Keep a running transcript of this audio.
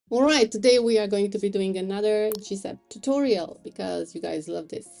All right, today we are going to be doing another GSAP tutorial because you guys love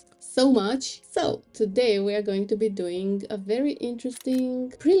this so much. So today we are going to be doing a very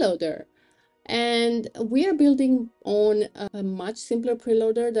interesting preloader. And we are building on a much simpler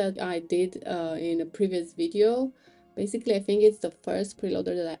preloader that I did in a previous video. Basically, I think it's the first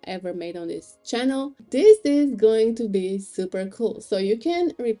preloader that I ever made on this channel. This is going to be super cool. So you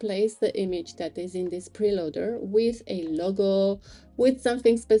can replace the image that is in this preloader with a logo, with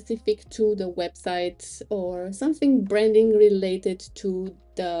something specific to the website or something branding related to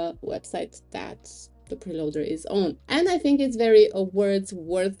the website that the preloader is on. And I think it's very words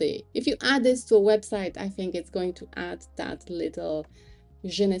worthy. If you add this to a website, I think it's going to add that little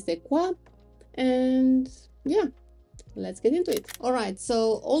je ne sais quoi. And yeah, let's get into it. All right,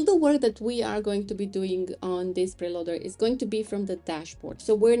 so all the work that we are going to be doing on this preloader is going to be from the dashboard.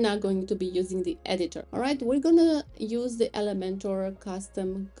 So we're not going to be using the editor. All right, we're gonna use the Elementor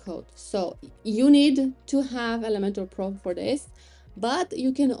custom code. So you need to have Elementor Pro for this, but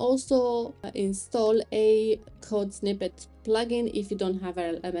you can also install a code snippet plugin if you don't have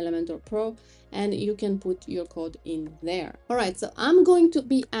an Elementor Pro, and you can put your code in there. All right, so I'm going to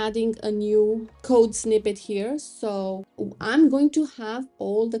be adding a new code snippet here. So I'm going to have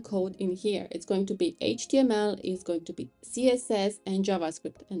all the code in here. It's going to be HTML, it's going to be CSS and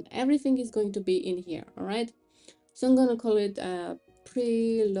JavaScript, and everything is going to be in here. All right, so I'm going to call it a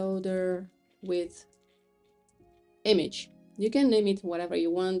preloader with image. You can name it whatever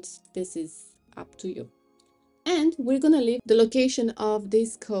you want. This is up to you. And we're gonna leave the location of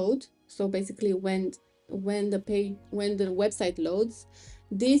this code. So basically when the website loads,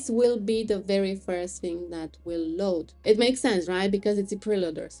 this will be the very first thing that will load. It makes sense, right? Because it's a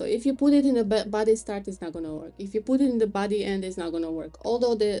preloader. So if you put it in the body start, it's not gonna work. If you put it in the body end, it's not gonna work.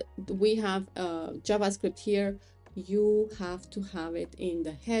 Although we have JavaScript here, you have to have it in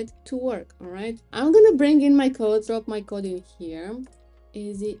the head to work. All right, I'm gonna bring in my code, drop my code in here,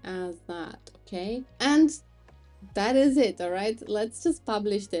 easy as that. Okay, and that is it. All right, let's just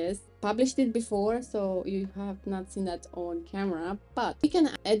publish this. Published it before, so you have not seen that on camera, but we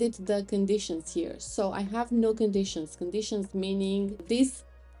can edit the conditions here. So I have no conditions. Conditions meaning this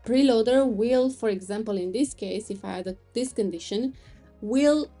preloader will, for example, in this case, if I add this condition,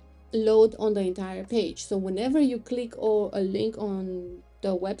 will load on the entire page. So whenever you click or a link on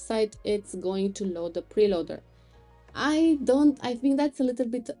the website, it's going to load the preloader. I think that's a little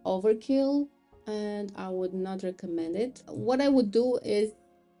bit overkill and I would not recommend it. What I would do is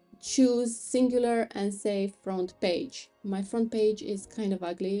choose singular and say front page. My front page is kind of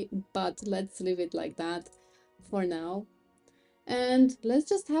ugly, but let's leave it like that for now. And let's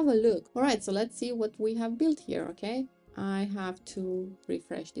just have a look. All right, so let's see what we have built here. Okay, I have to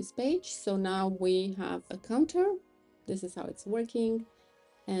refresh this page. So now we have a counter. This is how it's working.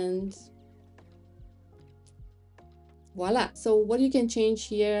 And voila. So what you can change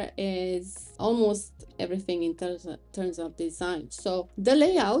here is almost everything in terms of design. So the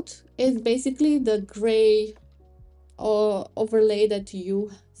layout is basically the gray or overlay that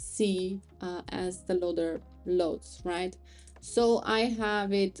you see as the loader loads, right? So I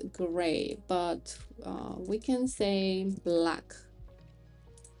have it gray, but we can say black.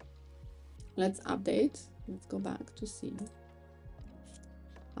 Let's update. Let's go back to see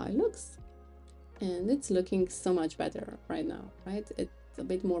how it looks. And it's looking so much better right now, right? It's a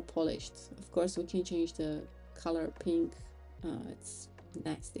bit more polished. Of course, we can change the color pink. It's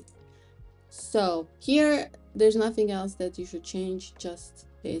nasty. So here, there's nothing else that you should change, just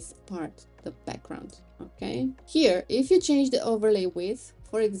this part, the background, okay? Here, if you change the overlay width,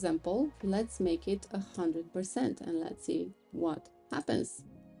 for example, let's make it 100% and let's see what happens.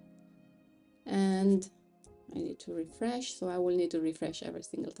 And I need to refresh, so I will need to refresh every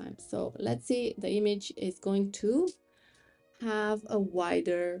single time. So let's see, the image is going to have a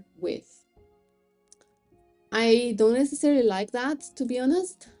wider width. I don't necessarily like that, to be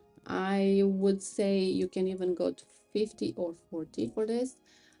honest. I would say you can even go to 50 or 40 for this.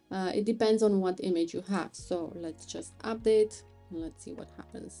 It depends on what image you have. So let's just update and let's see what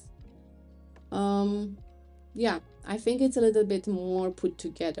happens. Yeah, I think it's a little bit more put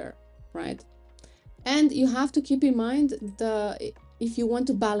together, right? And you have to keep in mind if you want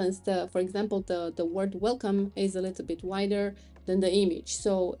to balance for example, the word welcome is a little bit wider than the image.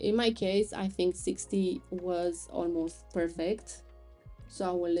 So in my case, I think 60 was almost perfect. So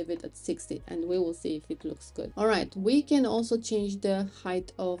I will leave it at 60 and we will see if it looks good. All right, we can also change the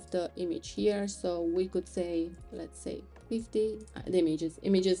height of the image here. So we could say, let's say 50, the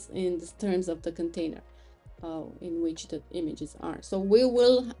images in the terms of the container in which the images are. So we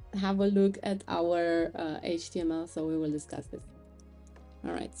will have a look at our HTML, so we will discuss this.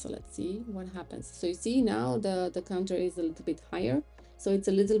 All right, so let's see what happens. So you see now the counter is a little bit higher, so it's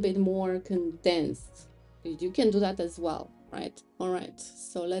a little bit more condensed. You can do that as well, right? All right,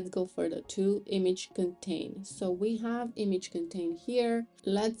 so let's go further to image contain. So we have image contain here.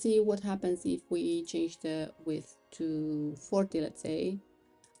 Let's see what happens if we change the width to 40, let's say.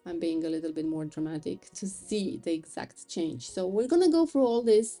 I'm being a little bit more dramatic to see the exact change. So we're gonna go through all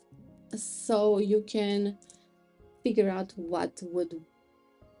this so you can figure out what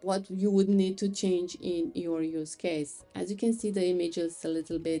you would need to change in your use case. As you can see, the image is a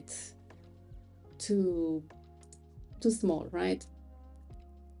little bit too small, right?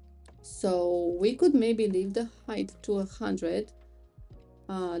 So we could maybe leave the height to 100,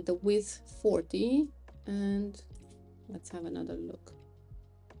 the width 40, and let's have another look.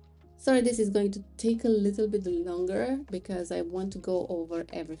 Sorry, this is going to take a little bit longer because I want to go over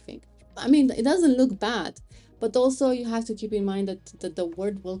everything. I mean, it doesn't look bad, but also you have to keep in mind that the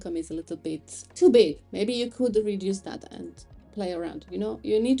word welcome is a little bit too big. Maybe you could reduce that and play around, you know,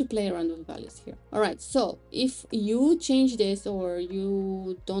 you need to play around with values here. All right, so if you change this or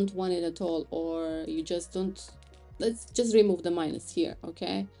you don't want it at all, or you just don't, let's just remove the minus here,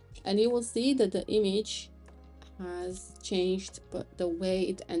 okay? And you will see that the image has changed, but the way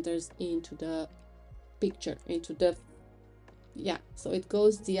it enters into the picture, into the, yeah, so it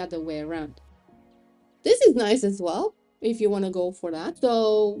goes the other way around. This is nice as well if you want to go for that.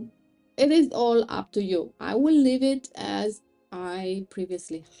 So it is all up to you. I will leave it as I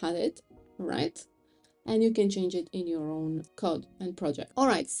previously had it, right? And you can change it in your own code and project. All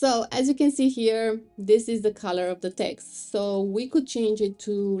right, so as you can see here, this is the color of the text. So we could change it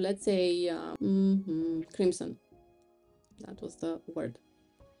to, let's say, crimson. That was the word.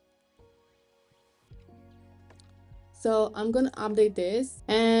 So I'm gonna update this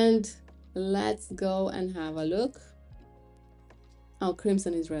and let's go and have a look. Oh,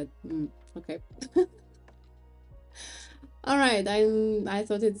 crimson is red. Okay. All right, I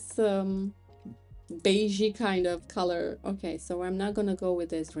thought it's beigey kind of color. Okay, so I'm not gonna go with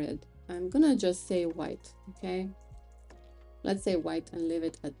this red. I'm gonna just say white. Okay, let's say white and leave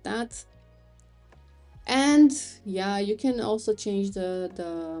it at that. And yeah, you can also change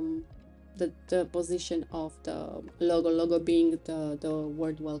the position of the logo being the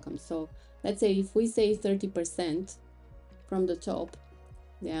word welcome. So let's say if we say 30% from the top,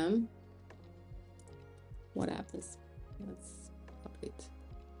 yeah, what happens? Let's update.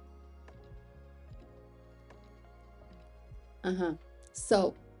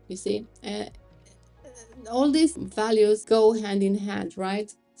 So you see, all these values go hand in hand,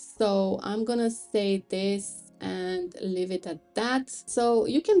 right? So I'm gonna say this and leave it at that. So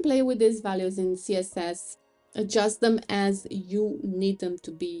you can play with these values in CSS, adjust them as you need them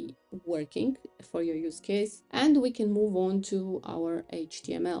to be working for your use case, and we can move on to our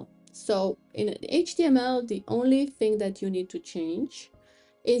HTML. So in HTML, the only thing that you need to change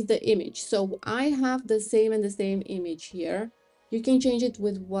is the image. So I have the same image here. You can change it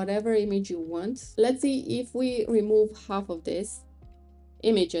with whatever image you want. Let's see if we remove half of this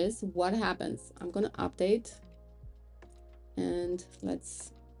images, what happens? I'm gonna update and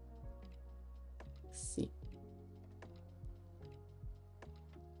let's see.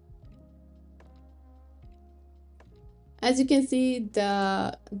 As you can see,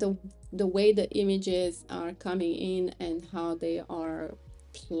 the way the images are coming in and how they are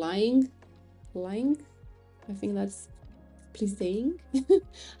flying. I think that's saying. I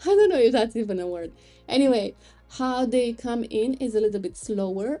don't know if that's even a word. Anyway, how they come in is a little bit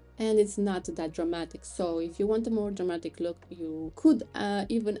slower and it's not that dramatic. So if you want a more dramatic look, you could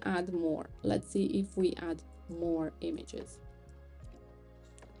even add more. Let's see if we add more images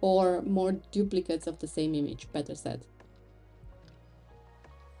or more duplicates of the same image, better said.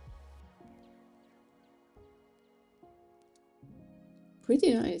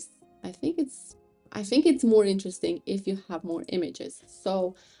 Pretty nice. I think it's more interesting if you have more images.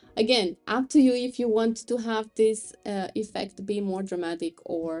 So again, up to you if you want to have this effect be more dramatic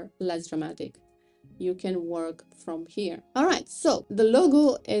or less dramatic. You can work from here. All right, so the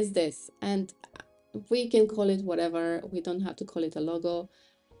logo is this, and we can call it whatever. We don't have to call it a logo.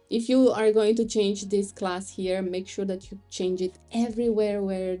 If you are going to change this class here, make sure that you change it everywhere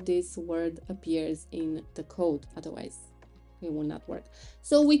where this word appears in the code. Otherwise, it will not work.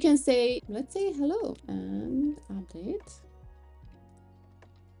 So we can say, let's say hello and update.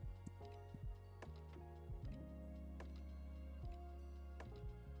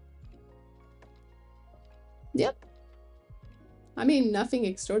 Yep. I mean, nothing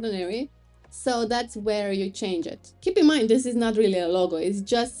extraordinary. So that's where you change it. Keep in mind, this is not really a logo. It's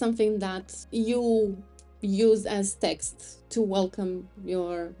just something that you use as text to welcome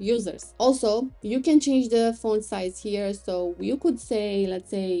your users. Also, you can change the font size here. So you could say, let's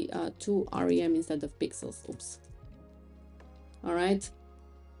say 2 rem instead of pixels. Oops. All right.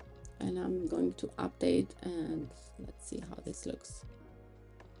 And I'm going to update and let's see how this looks.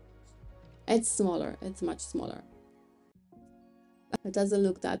 It's smaller. It's much smaller. It doesn't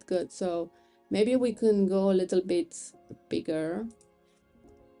look that good. So maybe we can go a little bit bigger.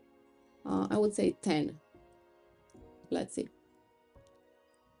 I would say 10. Let's see.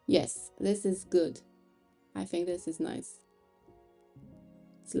 Yes, this is good. I think this is nice.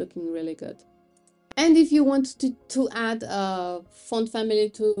 It's looking really good. And if you want to add a font family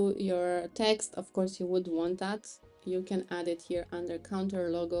to your text, of course you would want that. You can add it here under counter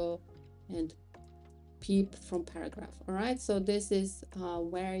logo and peep from paragraph. All right, so this is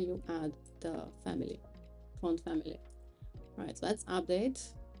where you add the family, font family. All right, let's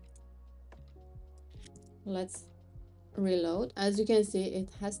update. Let's reload. As you can see, it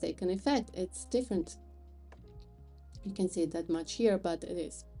has taken effect. It's different. You can see that much here, but it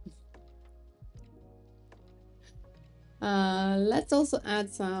is. Let's also add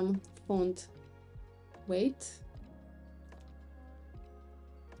some font weight.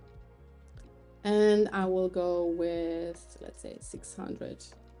 And I will go with, let's say 600.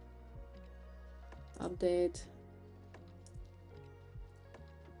 Update.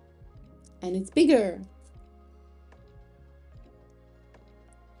 And it's bigger.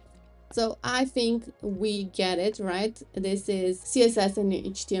 So I think we get it, right? This is CSS and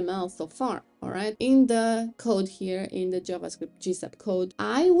HTML so far, all right? In the code here, in the JavaScript GSAP code,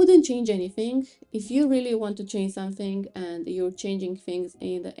 I wouldn't change anything. If you really want to change something and you're changing things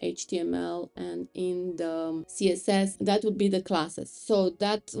in the HTML and in the CSS, that would be the classes. So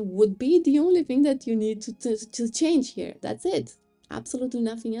that would be the only thing that you need to change here. That's it. Absolutely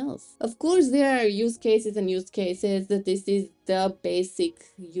nothing else. Of course, there are use cases and use cases that this is the basic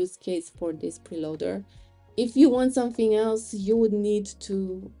use case for this preloader. If you want something else, you would need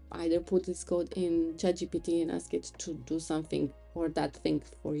to either put this code in ChatGPT and ask it to do something or that thing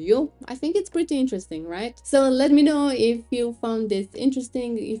for you. I think it's pretty interesting, right? So let me know if you found this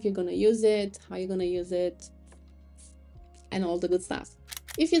interesting, if you're gonna use it, how you're gonna use it, and all the good stuff.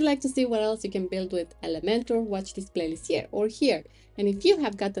 If you'd like to see what else you can build with Elementor, watch this playlist here or here. And if you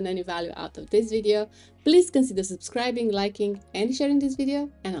have gotten any value out of this video, please consider subscribing, liking, and sharing this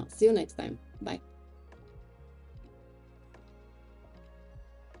video, and I'll see you next time. Bye.